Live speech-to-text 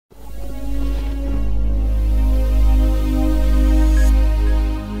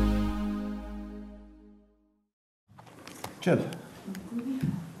Jill.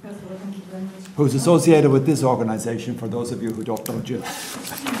 First of all, thank you very much. Who's associated with this organisation, for those of you who don't know Jill.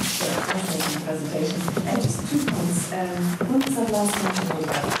 Fascinating presentation. Just 2 points. One is that last mention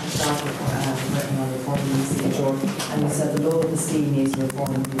about Clarke working on reforming the CHR, and you said the law of the sea needs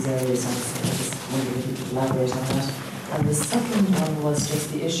reform in these areas, and I just wondered if you could elaborate on that. And the second one was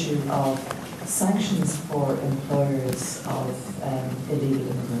just the issue of sanctions for employers of illegal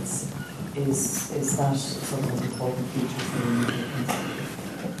immigrants. Is that sort of an important feature for the European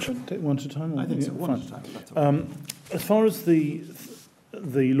Council? Should I take one at a time? I think so, one at a time. That's okay. As far as the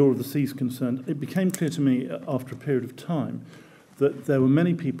law of the sea is concerned, it became clear to me after a period of time that there were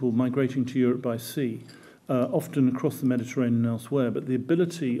many people migrating to Europe by sea, often across the Mediterranean and elsewhere, but the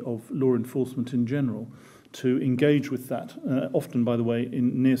ability of law enforcement in general to engage with that, often, by the way,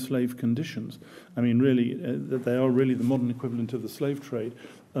 in near-slave conditions. I mean, really, that they are really the modern equivalent of the slave trade,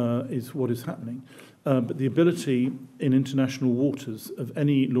 is what is happening. But the ability in international waters of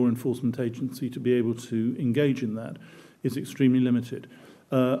any law enforcement agency to be able to engage in that is extremely limited.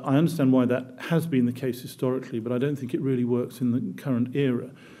 I understand why that has been the case historically, but I don't think it really works in the current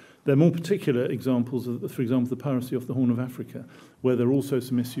era. There are more particular examples of, for example, the piracy off the Horn of Africa, where there are also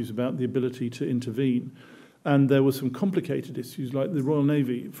some issues about the ability to intervene. And there were some complicated issues, like the Royal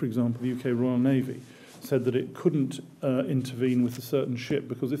Navy, for example, the UK Royal Navy, said that it couldn't intervene with a certain ship,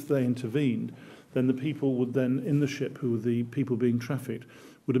 because if they intervened, then the people would then, in the ship, who were the people being trafficked,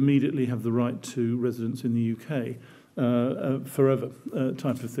 would immediately have the right to residence in the UK forever,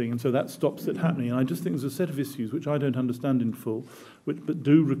 type of thing. And so that stops it happening. And I just think there's a set of issues which I don't understand in full, but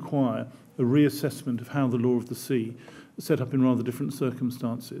do require a reassessment of how the law of the sea, set up in rather different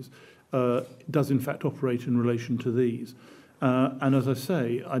circumstances, does in fact operate in relation to these. And as I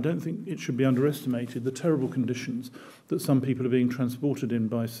say, I don't think it should be underestimated the terrible conditions that some people are being transported in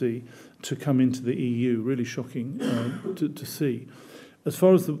by sea to come into the EU, really shocking to see. As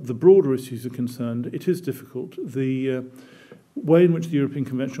far as the broader issues are concerned, it is difficult. The way in which the European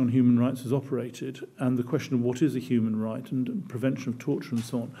Convention on Human Rights has operated, and the question of what is a human right and prevention of torture and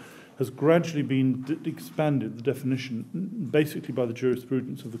so on, has gradually been expanded, the definition, basically by the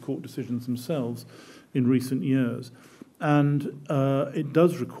jurisprudence of the court decisions themselves in recent years. And it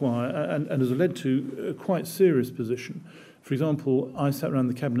does require, and has led to a quite serious position. For example, I sat around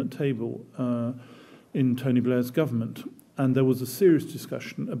the cabinet table in Tony Blair's government, and there was a serious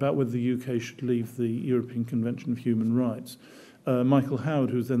discussion about whether the UK should leave the European Convention of Human Rights. Michael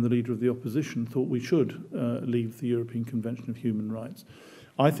Howard, who was then the leader of the opposition, thought we should leave the European Convention of Human Rights.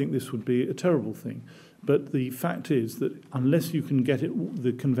 I think this would be a terrible thing. But the fact is that unless you can get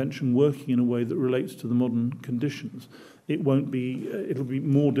the convention working in a way that relates to the modern conditions, it'll be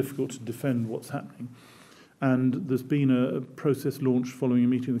more difficult to defend what's happening. And there's been a process launched following a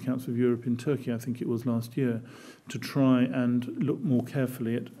meeting of the Council of Europe in Turkey, I think it was last year, to try and look more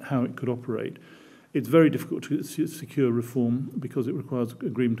carefully at how it could operate. It's very difficult to secure reform because it requires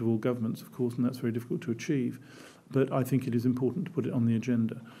agreement of all governments, of course, and that's very difficult to achieve. But I think it is important to put it on the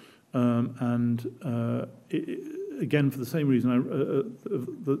agenda. Again, for the same reason,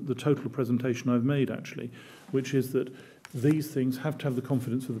 the total presentation I've made, actually, which is that these things have to have the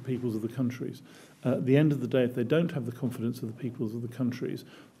confidence of the peoples of the countries. At the end of the day, if they don't have the confidence of the peoples of the countries,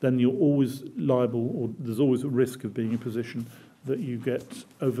 then you're always liable, or there's always a risk of being in a position that you get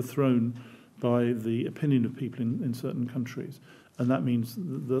overthrown by the opinion of people in certain countries. And that means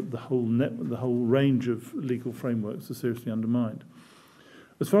the whole range of legal frameworks are seriously undermined.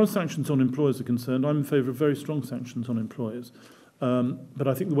 As far as sanctions on employers are concerned, I'm in favour of very strong sanctions on employers. But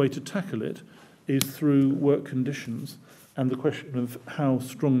I think the way to tackle it is through work conditions and the question of how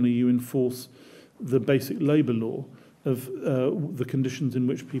strongly you enforce the basic labour law of the conditions in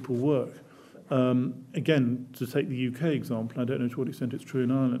which people work. Again, to take the UK example, I don't know to what extent it's true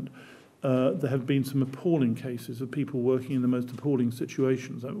in Ireland, there have been some appalling cases of people working in the most appalling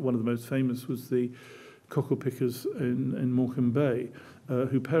situations. One of the most famous was the cockle pickers in Morecambe Bay,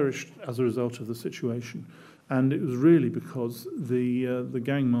 who perished as a result of the situation. And it was really because the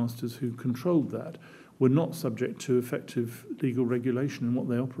gang masters who controlled that were not subject to effective legal regulation in what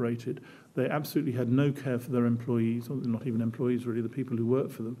they operated. They absolutely had no care for their employees, or not even employees really, the people who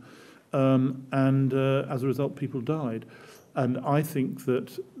worked for them. As a result, people died. And I think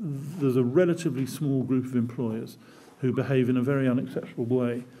that there's a relatively small group of employers who behave in a very unacceptable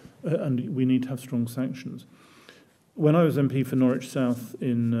way, and we need to have strong sanctions. When I was MP for Norwich South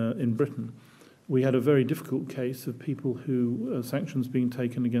in Britain, we had a very difficult case of people who sanctions being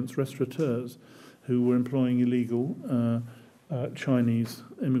taken against restaurateurs who were employing illegal Chinese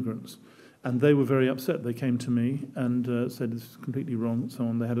immigrants. And they were very upset. They came to me and said this is completely wrong and so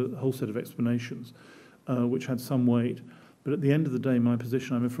on. They had a whole set of explanations which had some weight. But at the end of the day, my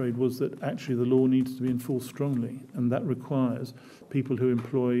position, I'm afraid, was that actually the law needs to be enforced strongly, and that requires people who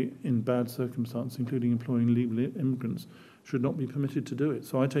employ in bad circumstances, including employing illegal immigrants, should not be permitted to do it.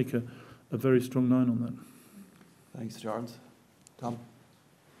 So I take a very strong line on that. Thanks, Charles. Tom?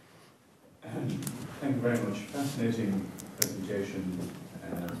 Thank you very much. Fascinating presentation.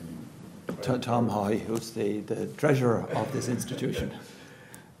 Tom Hoy, who's the treasurer of this institution.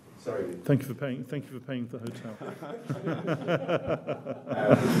 Sorry. Thank you for paying for the hotel.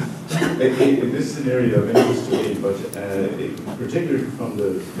 In this scenario of interest to me, but particularly from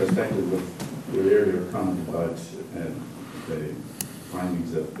the perspective of your earlier comment about the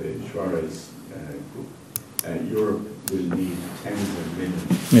findings of the Suarez group, Europe will need tens of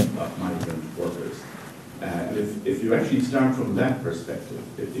millions of migrant workers. And if you actually start from that perspective,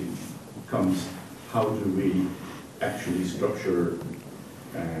 it becomes how do we actually structure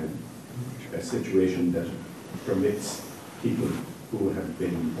a situation that permits people who have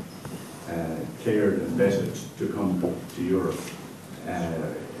been cleared and vetted to come to Europe,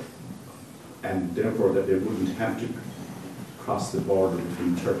 and therefore that they wouldn't have to cross the border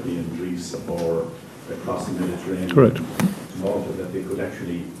between Turkey and Greece or across the Mediterranean to Malta, that they could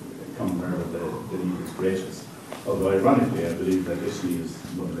actually come wherever the need is greatest. Although ironically, I believe that Italy is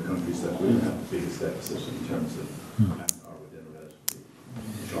one of the countries that will have the biggest deficit in terms of manpower within a relatively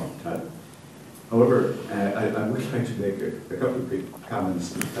short time. However, I would like to make a couple of quick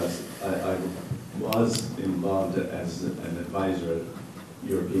comments, because I was involved as an advisor at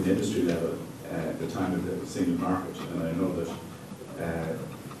European industry level at the time of the single market, and I know that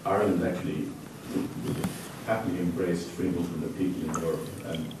Ireland actually happily embraced free movement of people in Europe,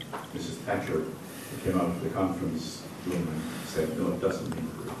 and Mrs. Thatcher came out of the conference room and said, no, it doesn't mean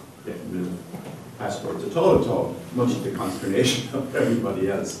we're getting rid of passports at all, much to the consternation of everybody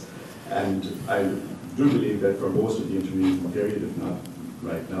else. And I do believe that for most of the intermediate period, if not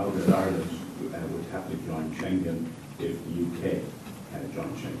right now, that Ireland would happily join Schengen if the UK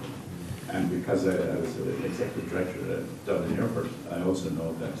joined Schengen. And because I was an executive director at Dublin Airport, I also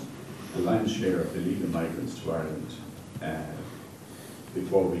know that the lion's share of illegal migrants to Ireland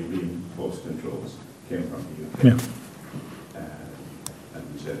before we reimposed controls came from the UK.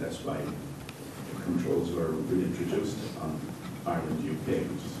 And that's why the controls were reintroduced on Ireland-UK,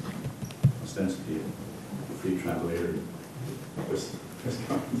 which is ostensibly a free travel area.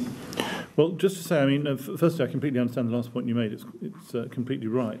 Well, just to say, I mean, firstly, I completely understand the last point you made. It's completely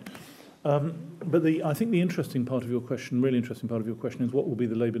right. But I think the interesting part of your question, really interesting part of your question, is what will be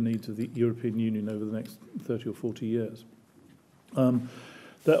the labour needs of the European Union over the next 30 or 40 years.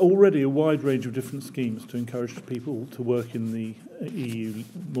 There are already a wide range of different schemes to encourage people to work in the EU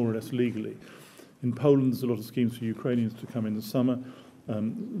more or less legally. In Poland, there's a lot of schemes for Ukrainians to come in the summer.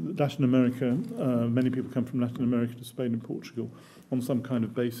 Latin America, many people come from Latin America to Spain and Portugal on some kind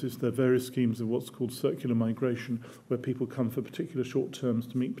of basis. There are various schemes of what's called circular migration, where people come for particular short terms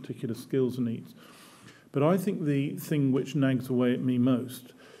to meet particular skills and needs. But I think the thing which nags away at me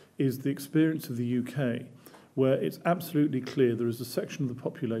most is the experience of the UK, where it's absolutely clear there is a section of the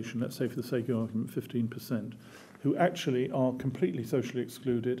population, let's say for the sake of argument 15%, who actually are completely socially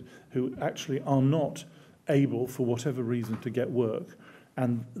excluded, who actually are not able, for whatever reason, to get work.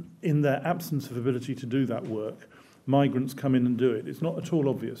 And in their absence of ability to do that work, migrants come in and do it. It's not at all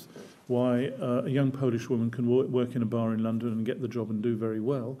obvious why a young Polish woman can work in a bar in London and get the job and do very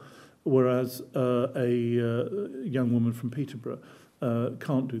well, whereas a young woman from Peterborough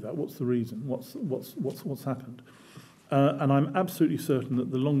can't do that. What's the reason? What's happened? And I'm absolutely certain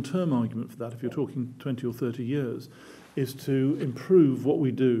that the long-term argument for that, if you're talking 20 or 30 years, is to improve what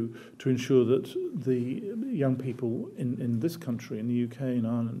we do to ensure that the young people in this country, in the UK and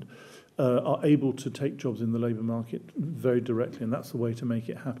Ireland, are able to take jobs in the labour market very directly, and that's the way to make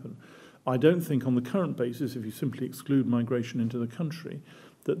it happen. I don't think on the current basis, if you simply exclude migration into the country,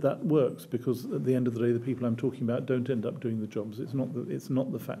 that works, because at the end of the day, the people I'm talking about don't end up doing the jobs. It's not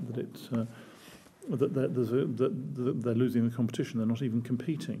the fact that it's that they're losing the competition. They're not even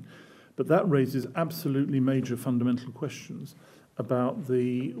competing. But that raises absolutely major fundamental questions about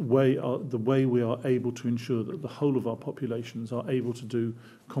the way we are able to ensure that the whole of our populations are able to do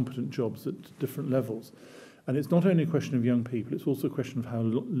competent jobs at different levels. And it's not only a question of young people, it's also a question of how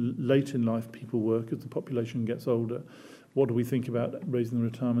late in life people work as the population gets older. What do we think about raising the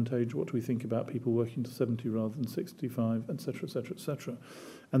retirement age? What do we think about people working to 70 rather than 65, et cetera, et cetera, et cetera?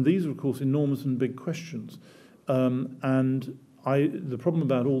 And these are, of course, enormous and big questions. The problem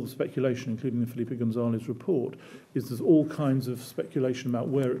about all the speculation, including the Felipe González report, is there's all kinds of speculation about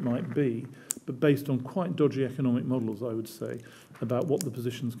where it might be, but based on quite dodgy economic models, I would say, about what the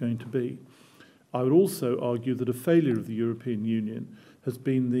position's going to be. I would also argue that a failure of the European Union has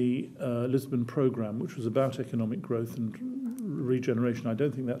been the Lisbon programme, which was about economic growth and regeneration. I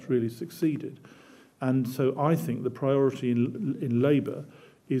don't think that's really succeeded. And so I think the priority in Labour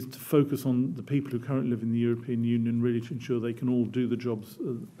is to focus on the people who currently live in the European Union, really to ensure they can all do the jobs,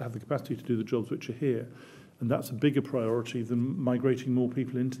 have the capacity to do the jobs which are here. And that's a bigger priority than migrating more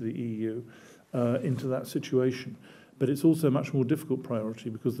people into the EU, into that situation. But it's also a much more difficult priority,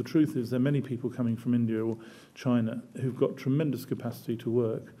 because the truth is there are many people coming from India or China who've got tremendous capacity to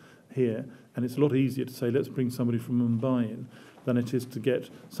work here, and it's a lot easier to say, let's bring somebody from Mumbai in, than it is to get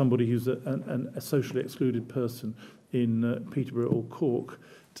somebody who's a socially excluded person in Peterborough or Cork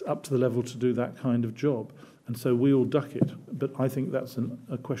up to the level to do that kind of job. And so we all duck it. But I think that's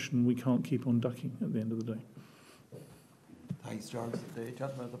a question we can't keep on ducking at the end of the day. Thanks, Charles. The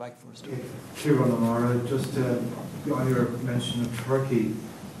gentleman at the back first. Kieran O'Mara, just on your mention of Turkey,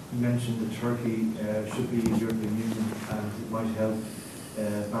 you mentioned that Turkey should be in the European Union and it might help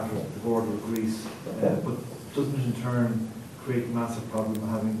matters at the border with Greece, but doesn't it in turn create a massive problem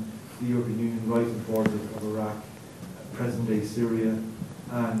having the European Union right at the border of Iraq, present-day Syria,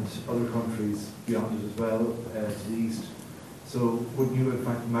 and other countries beyond it as well, to the east? So wouldn't you in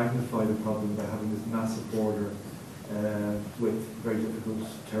fact magnify the problem by having this massive border with very difficult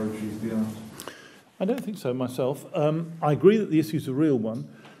territories beyond? I don't think so myself. I agree that the issue is a real one.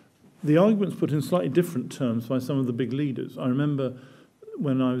 The argument's put in slightly different terms by some of the big leaders. I remember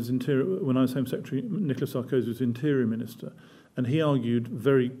when I was Home Secretary, Nicolas Sarkozy was Interior Minister, and he argued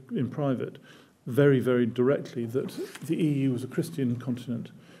in private, very, very directly, that the EU was a Christian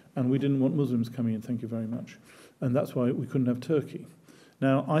continent and we didn't want Muslims coming in, thank you very much. And that's why we couldn't have Turkey.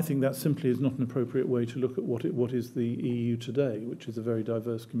 Now, I think that simply is not an appropriate way to look at what is the EU today, which is a very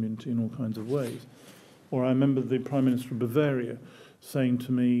diverse community in all kinds of ways. Or I remember the Prime Minister of Bavaria saying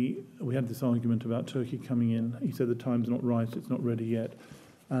to me, we had this argument about Turkey coming in. He said the time's not right, it's not ready yet.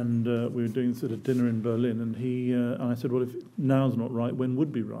 And we were doing this at a dinner in Berlin, and I said, well, if now's not right, when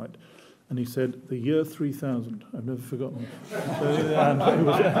would be right? And he said, the year 3000. I've never forgotten. And it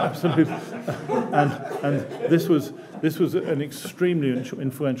was absolutely. And this was an extremely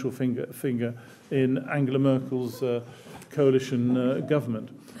influential figure in Angela Merkel's coalition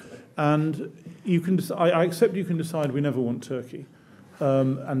government. And you can. I accept you can decide we never want Turkey.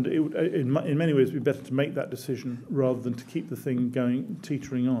 And in many ways, it would be better to make that decision rather than to keep the thing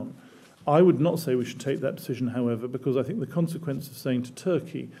teetering on. I would not say we should take that decision, however, because I think the consequence of saying to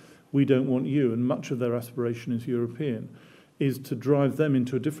Turkey, we don't want you, and much of their aspiration is European, is to drive them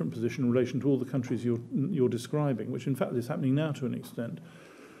into a different position in relation to all the countries you're describing, which in fact is happening now to an extent,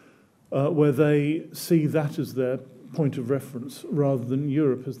 where they see that as their point of reference rather than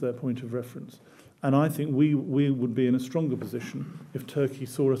Europe as their point of reference. And I think we would be in a stronger position if Turkey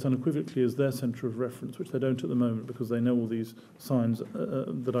saw us unequivocally as their centre of reference, which they don't at the moment because they know all these signs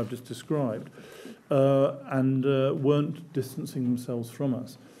that I've just described, and weren't distancing themselves from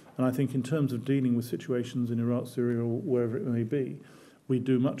us. And I think in terms of dealing with situations in Iraq, Syria, or wherever it may be, we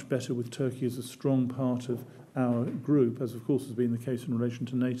do much better with Turkey as a strong part of our group, as of course has been the case in relation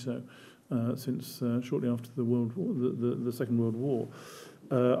to NATO since shortly after the Second World War.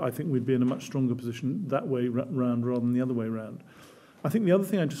 I think we'd be in a much stronger position that way round rather than the other way round. I think the other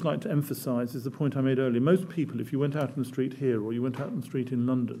thing I'd just like to emphasise is the point I made earlier. Most people, if you went out on the street here or you went out on the street in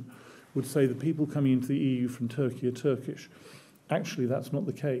London, would say the people coming into the EU from Turkey are Turkish. Actually, that's not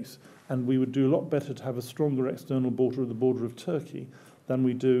the case. And we would do a lot better to have a stronger external border at the border of Turkey than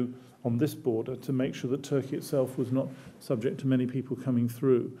we do on this border to make sure that Turkey itself was not subject to many people coming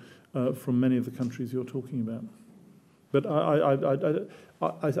through from many of the countries you're talking about. But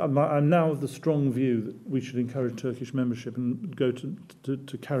I'm now of the strong view that we should encourage Turkish membership and go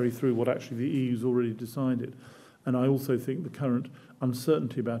to carry through what actually the EU's already decided. And I also think the current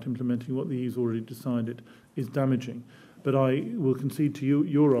uncertainty about implementing what the EU's already decided is damaging. But I will concede to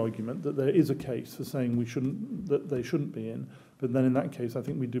your argument that there is a case for saying that they shouldn't be in. But then in that case, I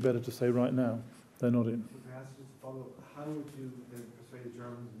think we'd do better to say right now they're not in. Can I ask you to follow? How would you persuade the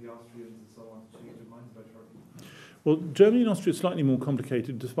Germans and the Austrians and so on to change their minds about Turkey? Well, Germany and Austria are slightly more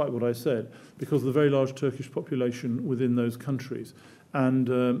complicated, despite what I said, because of the very large Turkish population within those countries. And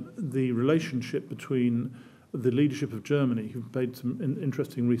the relationship between the leadership of Germany, who've paid some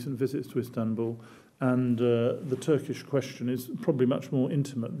interesting recent visits to Istanbul, and the Turkish question is probably much more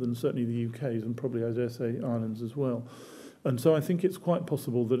intimate than certainly the UK's and probably, I dare say, Ireland's as well. And so I think it's quite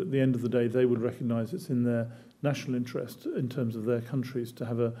possible that at the end of the day they would recognise it's in their national interest in terms of their countries to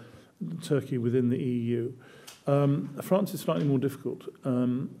have a Turkey within the EU. France is slightly more difficult.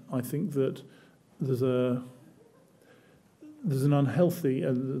 I think that there's an unhealthy,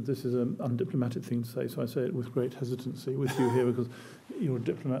 and this is an undiplomatic thing to say, so I say it with great hesitancy with you here, because you're a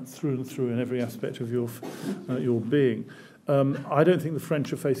diplomat through and through in every aspect of your being. I don't think the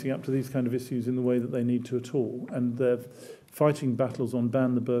French are facing up to these kind of issues in the way that they need to at all, and they're fighting battles on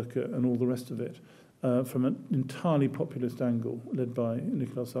ban the burqa and all the rest of it from an entirely populist angle led by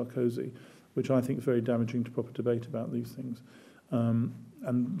Nicolas Sarkozy, which I think is very damaging to proper debate about these things. And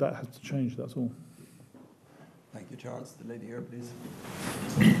that has to change, that's all. Thank you, Charles. The lady here, please.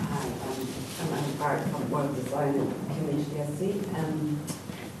 Hi, I'm part of World Design Community SC.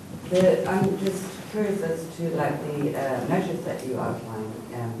 I'm just curious as to the measures that you outlined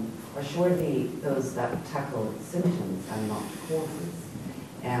are surely those that tackle symptoms and not causes.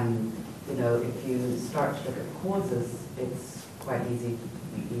 You know, if you start to look at causes, it's quite easy.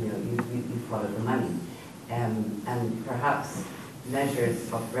 You follow the money, and perhaps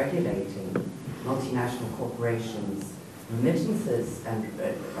measures of regulating multinational corporations' remittances and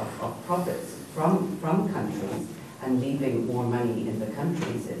of profits from countries and leaving more money in the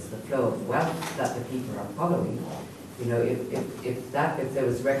countries. It's the flow of wealth that the people are following. You know, if there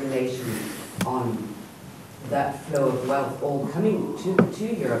was regulation on that flow of wealth all coming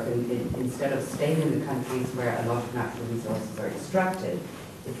to Europe instead of staying in the countries where a lot of natural resources are extracted,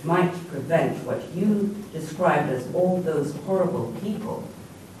 it might prevent what you described as all those horrible people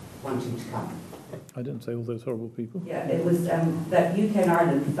wanting to come. I didn't say all those horrible people. Yeah, it was that UK and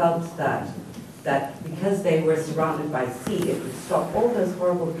Ireland felt that because they were surrounded by sea, it would stop all those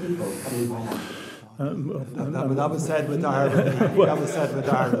horrible people coming by land. That was said with Ireland. That was said with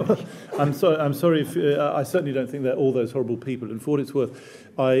Ireland. I'm sorry if I certainly don't think they're all those horrible people. And for what it's worth,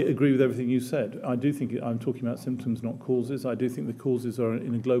 I agree with everything you said. I do think I'm talking about symptoms, not causes. I do think the causes are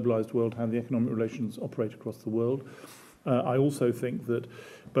in a globalised world how the economic relations operate across the world. I also think that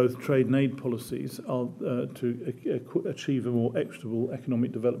both trade and aid policies are to achieve a more equitable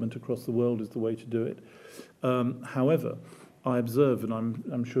economic development across the world is the way to do it. However, I observe, and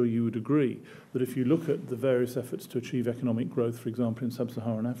I'm sure you would agree, that if you look at the various efforts to achieve economic growth, for example, in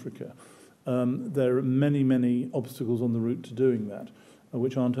sub-Saharan Africa, there are many, many obstacles on the route to doing that,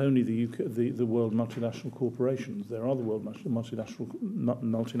 which aren't only the world multinational corporations. There are the world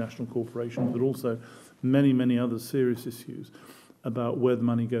multinational corporations, but also many, many other serious issues about where the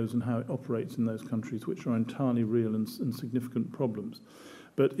money goes and how it operates in those countries, which are entirely real and significant problems.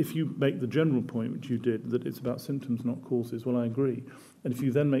 But if you make the general point, which you did, that it's about symptoms, not causes, well, I agree. And if you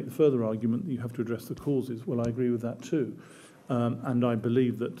then make the further argument that you have to address the causes, well, I agree with that too. And I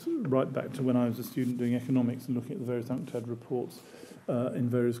believe that right back to when I was a student doing economics and looking at the various UNCTAD reports in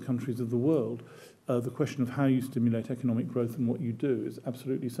various countries of the world, the question of how you stimulate economic growth and what you do is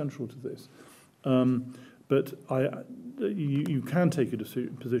absolutely central to this. But you can take a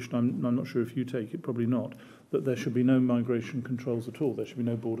position, I'm not sure if you take it, probably not, that there should be no migration controls at all. There should be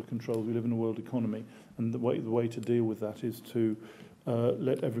no border controls. We live in a world economy, and the way to deal with that is to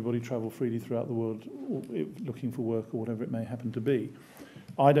let everybody travel freely throughout the world, looking for work or whatever it may happen to be.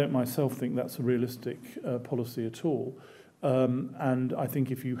 I don't myself think that's a realistic policy at all. And I think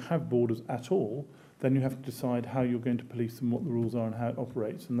if you have borders at all, then you have to decide how you're going to police them, what the rules are and how it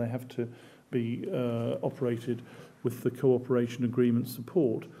operates, and they have to be operated with the cooperation agreement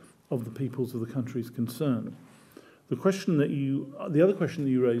support of the peoples of the countries concerned. The other question that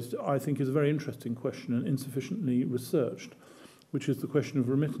you raised, I think, is a very interesting question and insufficiently researched, which is the question of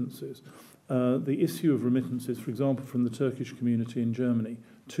remittances. The issue of remittances, for example, from the Turkish community in Germany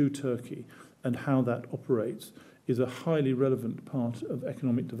to Turkey and how that operates is a highly relevant part of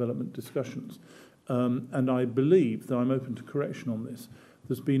economic development discussions. And I believe, though I'm open to correction on this,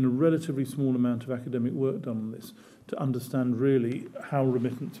 there's been a relatively small amount of academic work done on this to understand really how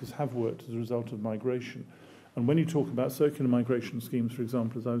remittances have worked as a result of migration. And when you talk about circular migration schemes, for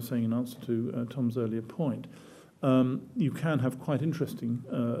example, as I was saying in answer to Tom's earlier point, you can have quite interesting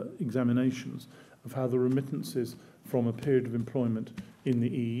examinations of how the remittances from a period of employment in the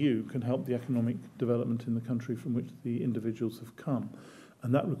EU can help the economic development in the country from which the individuals have come.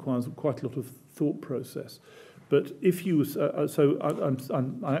 And that requires quite a lot of thought process. But if you,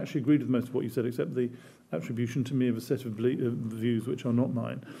 I actually agreed with most of what you said, except the attribution to me of a set of views which are not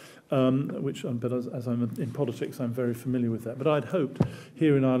mine. But as I'm in politics, I'm very familiar with that. But I'd hoped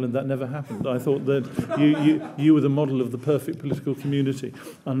here in Ireland that never happened. I thought that you were the model of the perfect political community,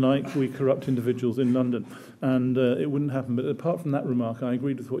 unlike we corrupt individuals in London, and it wouldn't happen. But apart from that remark, I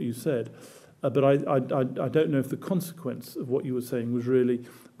agreed with what you said. But I don't know if the consequence of what you were saying was really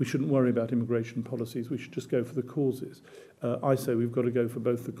we shouldn't worry about immigration policies, we should just go for the causes. I say we've got to go for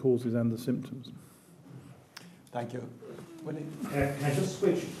both the causes and the symptoms. Thank you. Willie? Can I just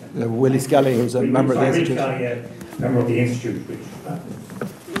switch? Willie Skelly, who's a member of the Institute. member of the Institute, which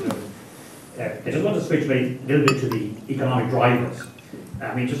I just want to switch a little bit to the economic drivers.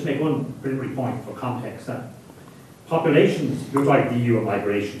 I mean, just make one preliminary point for context. Populations, you're right, the EU and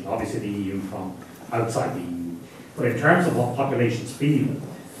migration, obviously the EU from outside the EU. But in terms of what populations feel,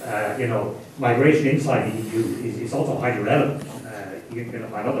 you know, migration inside the EU is also highly relevant. You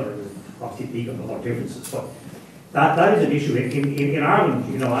know, I know there are obviously legal and other differences, but that is an issue. In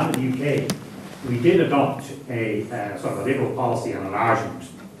Ireland, you know, and in the UK, we did adopt a sort of a liberal policy on enlargement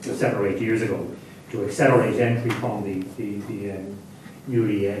 7 or 8 years ago to accelerate entry from the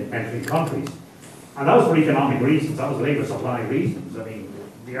newly entering countries. And that was for economic reasons, that was labour supply reasons. I mean,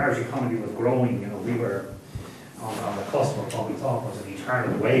 the Irish economy was growing, you know, we were on the cusp of what we thought was an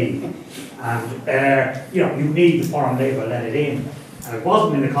eternal wave. And, you know, you need the foreign labour, let it in. And it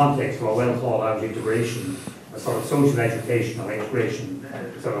wasn't in the context of a well thought out integration, a sort of social educational integration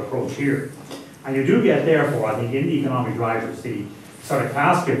sort of approach here. And you do get, therefore, I think, in the economic drivers, the sort of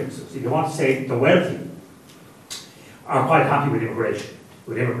class differences. If you want to say the wealthy are quite happy with immigration,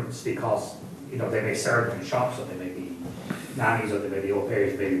 with immigrants, because, you know, they may serve in shops, or they may be nannies, or they may be au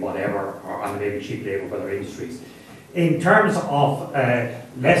pairs, maybe whatever, or they may be cheap labour for their industries. In terms of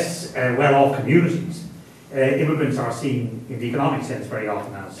less well-off communities, immigrants are seen, in the economic sense, very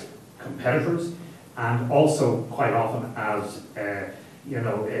often as competitors, and also quite often as, you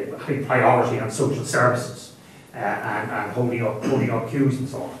know, having priority on social services and holding up queues and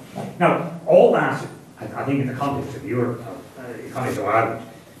so on. Now, all that, I think, in the context of Europe, the context of Ireland,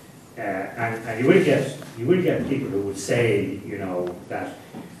 and you will get people who would say, you know, that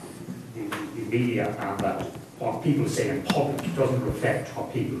the media and that what people say in public doesn't reflect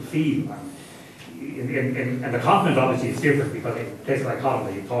what people feel. And the continent obviously is different, because in places like Holland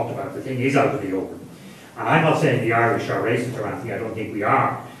that you talked about, the thing is out in the open. And I'm not saying the Irish are racist or anything, I don't think we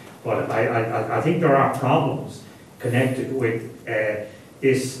are, but I think there are problems connected with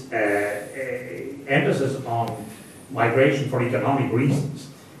this emphasis on migration for economic reasons,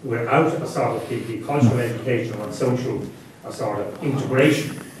 without a sort of the cultural, educational and social sort of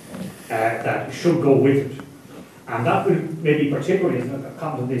integration that should go with it. And that will maybe particularly in the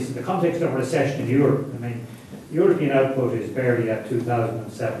context of a recession in Europe. I mean, European output is barely at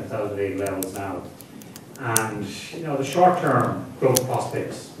 2007, 2008 levels now. And, you know, the short-term growth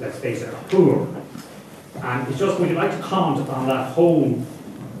prospects, let's face it, are poor. And it's just, would you like to comment on that whole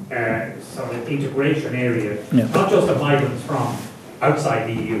sort of integration area, not just of migrants from outside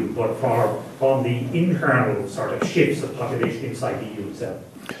the EU, but from the internal sort of shifts of population inside the EU itself?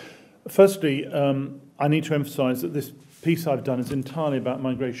 Firstly, I need to emphasise that this piece I've done is entirely about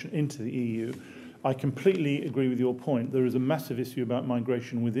migration into the EU. I completely agree with your point. There is a massive issue about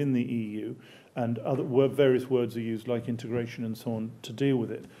migration within the EU, and various words are used like integration and so on to deal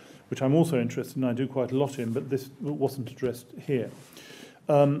with it, which I'm also interested in. I do quite a lot in, but this wasn't addressed here.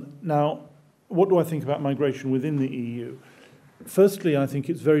 Now, what do I think about migration within the EU? Firstly, I think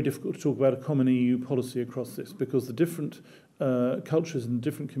it's very difficult to talk about a common EU policy across this, because the different cultures and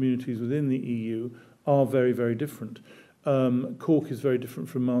different communities within the EU are very, very different. Cork is very different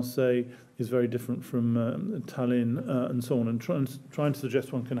from Marseille, is very different from Tallinn, and so on. And trying to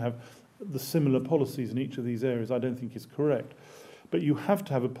suggest one can have the similar policies in each of these areas, I don't think is correct. But you have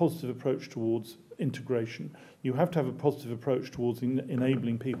to have a positive approach towards integration. You have to have a positive approach towards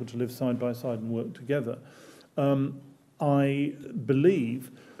enabling people to live side by side and work together. I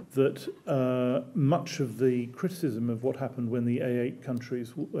believe that much of the criticism of what happened when the A8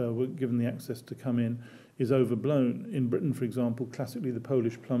 countries were given the access to come in is overblown. In Britain, for example, classically the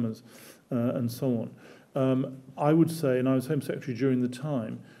Polish plumbers and so on. I would say, and I was Home Secretary during the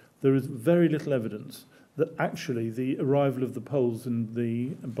time, there is very little evidence that actually the arrival of the Poles and the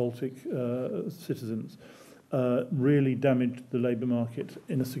Baltic citizens really damaged the labour market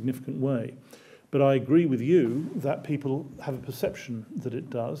in a significant way. But I agree with you that people have a perception that it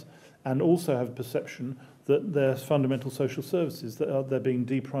does, and also have a perception that there's fundamental social services that they're being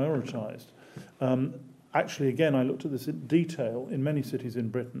deprioritised. Actually, again, I looked at this in detail in many cities in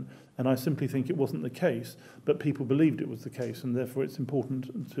Britain, and I simply think it wasn't the case, but people believed it was the case, and therefore it's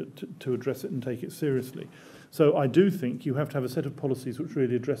important to address it and take it seriously. So I do think you have to have a set of policies which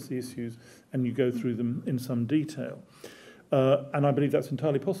really address the issues, and you go through them in some detail. And I believe that's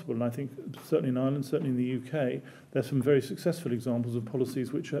entirely possible, and I think certainly in Ireland, certainly in the UK, there's some very successful examples of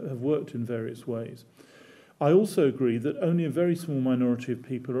policies which have worked in various ways. I also agree that only a very small minority of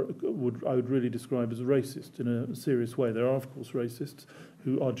people I would really describe as racist in a serious way. There are, of course, racists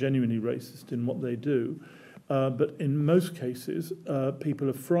who are genuinely racist in what they do, but in most cases, people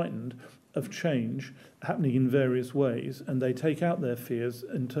are frightened of change happening in various ways, and they take out their fears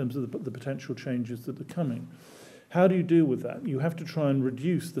in terms of the potential changes that are coming. How do you deal with that? You have to try and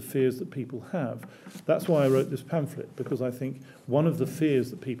reduce the fears that people have. That's why I wrote this pamphlet, because I think one of the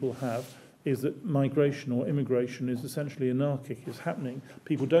fears that people have is that migration or immigration is essentially anarchic, is happening.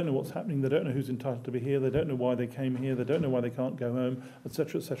 People don't know what's happening, they don't know who's entitled to be here, they don't know why they came here, they don't know why they can't go home,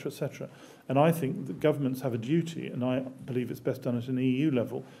 etc., etc., etc. And I think that governments have a duty, and I believe it's best done at an EU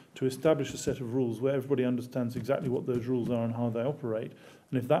level, to establish a set of rules where everybody understands exactly what those rules are and how they operate.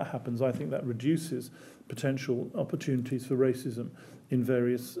 And if that happens, I think that reduces potential opportunities for racism in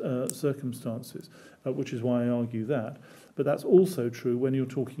various circumstances, which is why I argue that. But that's also true when you're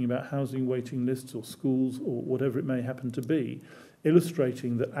talking about housing waiting lists or schools or whatever it may happen to be,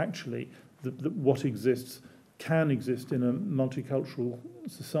 illustrating that actually that what exists can exist in a multicultural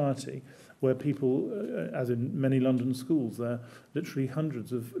society where people, as in many London schools, there are literally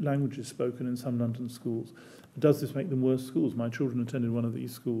hundreds of languages spoken in some London schools. Does this make them worse schools? My children attended one of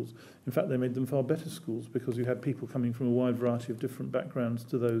these schools. In fact, they made them far better schools because you had people coming from a wide variety of different backgrounds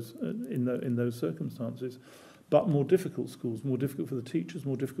to those in those circumstances. But more difficult schools, more difficult for the teachers,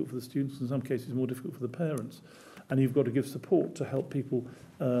 more difficult for the students, in some cases more difficult for the parents. And you've got to give support to help people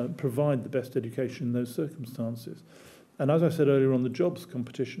provide the best education in those circumstances. And as I said earlier on the jobs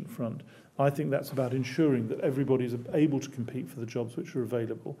competition front, I think that's about ensuring that everybody is able to compete for the jobs which are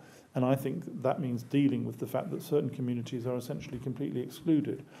available. And I think that means dealing with the fact that certain communities are essentially completely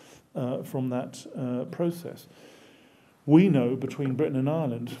excluded from that process. We know between Britain and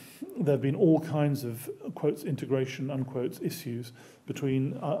Ireland there have been all kinds of, quotes, integration, unquotes, issues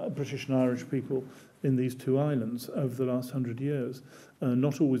between British and Irish people in these two islands over the last 100 years.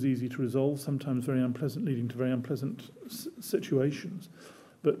 Not always easy to resolve, sometimes very unpleasant, leading to very unpleasant situations.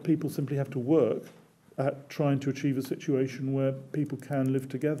 But people simply have to work at trying to achieve a situation where people can live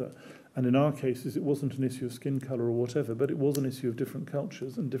together. And in our cases, it wasn't an issue of skin colour or whatever, but it was an issue of different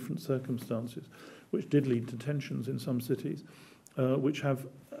cultures and different circumstances, which did lead to tensions in some cities, which have,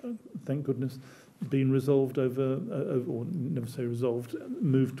 thank goodness, been resolved over, or never say resolved,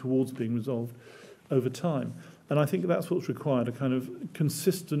 moved towards being resolved over time. And I think that's what's required, a kind of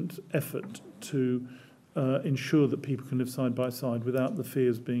consistent effort to ensure that people can live side by side without the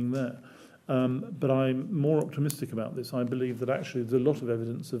fears being there. But I'm more optimistic about this. I believe that actually there's a lot of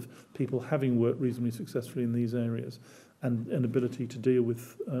evidence of people having worked reasonably successfully in these areas and an ability to deal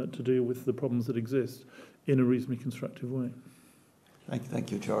with the problems that exist in a reasonably constructive way.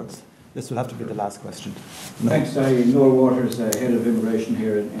 Thank you, George. This will have to be the last question. Thanks, Noel Waters, Head of Immigration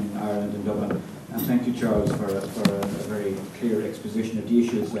here in Ireland and Dublin. And thank you, Charles, for a very clear exposition of the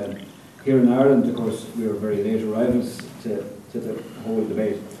issues. Here in Ireland, of course, we were very late arrivals to the whole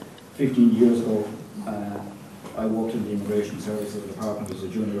debate. 15 years ago, I worked in the Immigration Services Department as a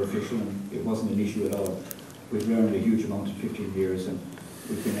junior official, and it wasn't an issue at all. We've learned a huge amount in 15 years, and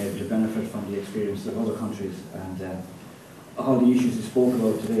we've been able to benefit from the experience of other countries. And all the issues we spoke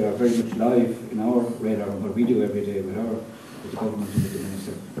about today are very much live in our radar and what we do every day with the government and with the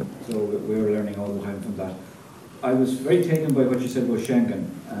Minister. So we're learning all the time from that. I was very taken by what you said about Schengen,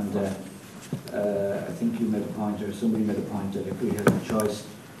 and I think you made a point, or somebody made a point, that if we had a choice,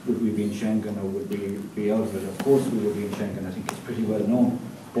 would we be in Schengen or would we be out of it? Of course we would be in Schengen. I think it's pretty well known.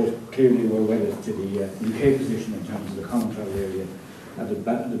 But clearly we're wedded to the UK position in terms of the common travel area. And the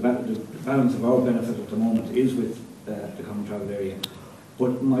balance of our benefit at the moment is with the common travel area.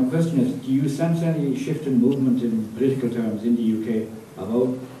 But my question is, do you sense any shift in movement in political terms in the UK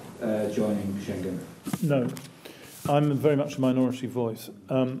about joining Schengen? No. I'm very much a minority voice.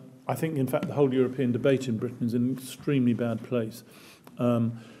 I think, in fact, the whole European debate in Britain is in an extremely bad place.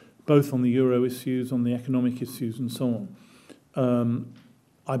 Both on the euro issues, on the economic issues and so on.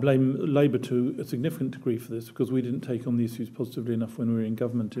 I blame Labour to a significant degree for this because we didn't take on the issues positively enough when we were in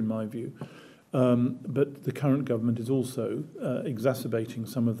government, in my view. But the current government is also exacerbating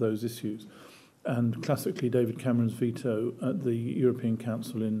some of those issues. And classically, David Cameron's veto at the European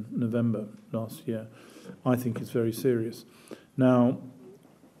Council in November last year, I think is very serious. Now,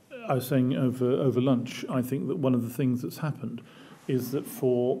 I was saying over lunch, I think that one of the things that's happened is that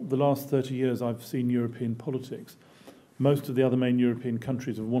for the last 30 years I've seen European politics. Most of the other main European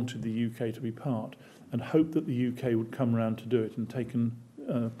countries have wanted the UK to be part and hoped that the UK would come around to do it, and taken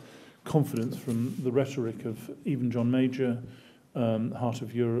confidence from the rhetoric of even John Major, Heart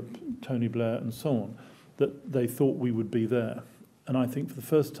of Europe, Tony Blair and so on, that they thought we would be there. And I think for the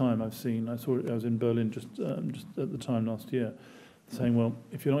first time I've seen, I was in Berlin just at the time last year, saying, well,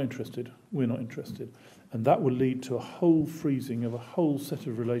 if you're not interested, we're not interested. And that will lead to a whole freezing of a whole set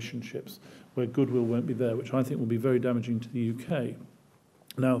of relationships where goodwill won't be there, which I think will be very damaging to the UK.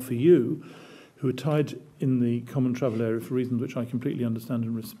 Now, for you, who are tied in the common travel area for reasons which I completely understand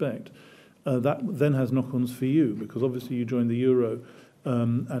and respect, that then has knock-ons for you, because obviously you joined the euro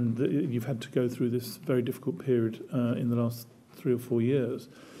and you've had to go through this very difficult period in the last 3 or 4 years.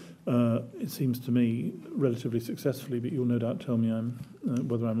 It seems to me relatively successfully, but you'll no doubt tell me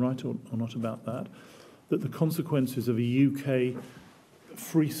whether I'm right or not about that the consequences of a UK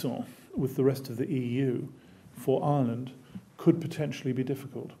frisson with the rest of the EU for Ireland could potentially be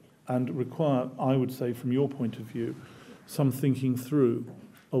difficult and require, I would say, from your point of view, some thinking through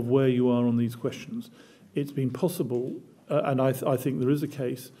of where you are on these questions. It's been possible, and I think there is a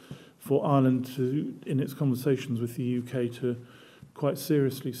case for Ireland to, in its conversations with the UK, to quite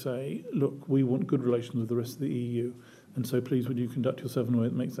seriously say, look, we want good relations with the rest of the EU, and so please would you conduct yourself in a way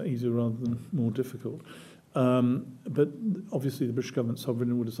that makes that easier rather than more difficult. But obviously the British government's sovereign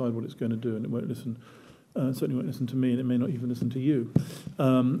and will decide what it's going to do, and it won't listen, certainly won't listen to me, and it may not even listen to you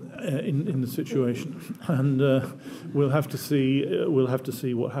in the situation. And we'll have to see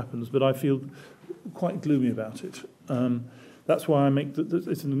what happens. But I feel quite gloomy about it. That's why I make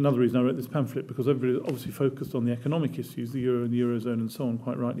it's another reason I wrote this pamphlet, because everybody obviously focused on the economic issues, the euro and the eurozone and so on,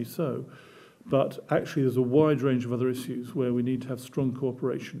 quite rightly so. But actually there's a wide range of other issues where we need to have strong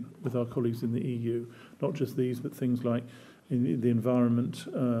cooperation with our colleagues in the EU, not just these, but things like in the environment,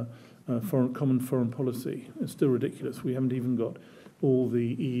 common foreign policy. It's still ridiculous. We haven't even got all the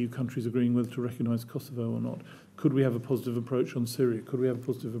EU countries agreeing whether to recognise Kosovo or not. Could we have a positive approach on Syria? Could we have a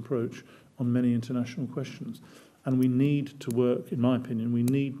positive approach on many international questions? And we need to work, in my opinion, we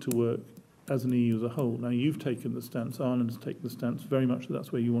need to work as an EU as a whole. Now, you've taken the stance, Ireland has taken the stance very much that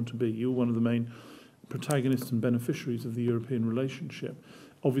that's where you want to be. You're one of the main protagonists and beneficiaries of the European relationship.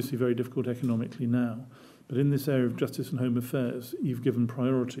 Obviously very difficult economically now. But in this area of justice and home affairs, you've given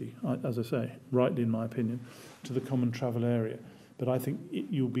priority, as I say, rightly in my opinion, to the common travel area. But I think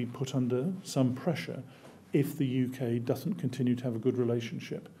you'll be put under some pressure if the UK doesn't continue to have a good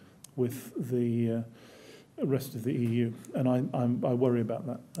relationship with the rest of the EU. And I worry about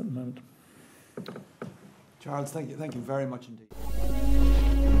that at the moment. Charles, thank you very much indeed.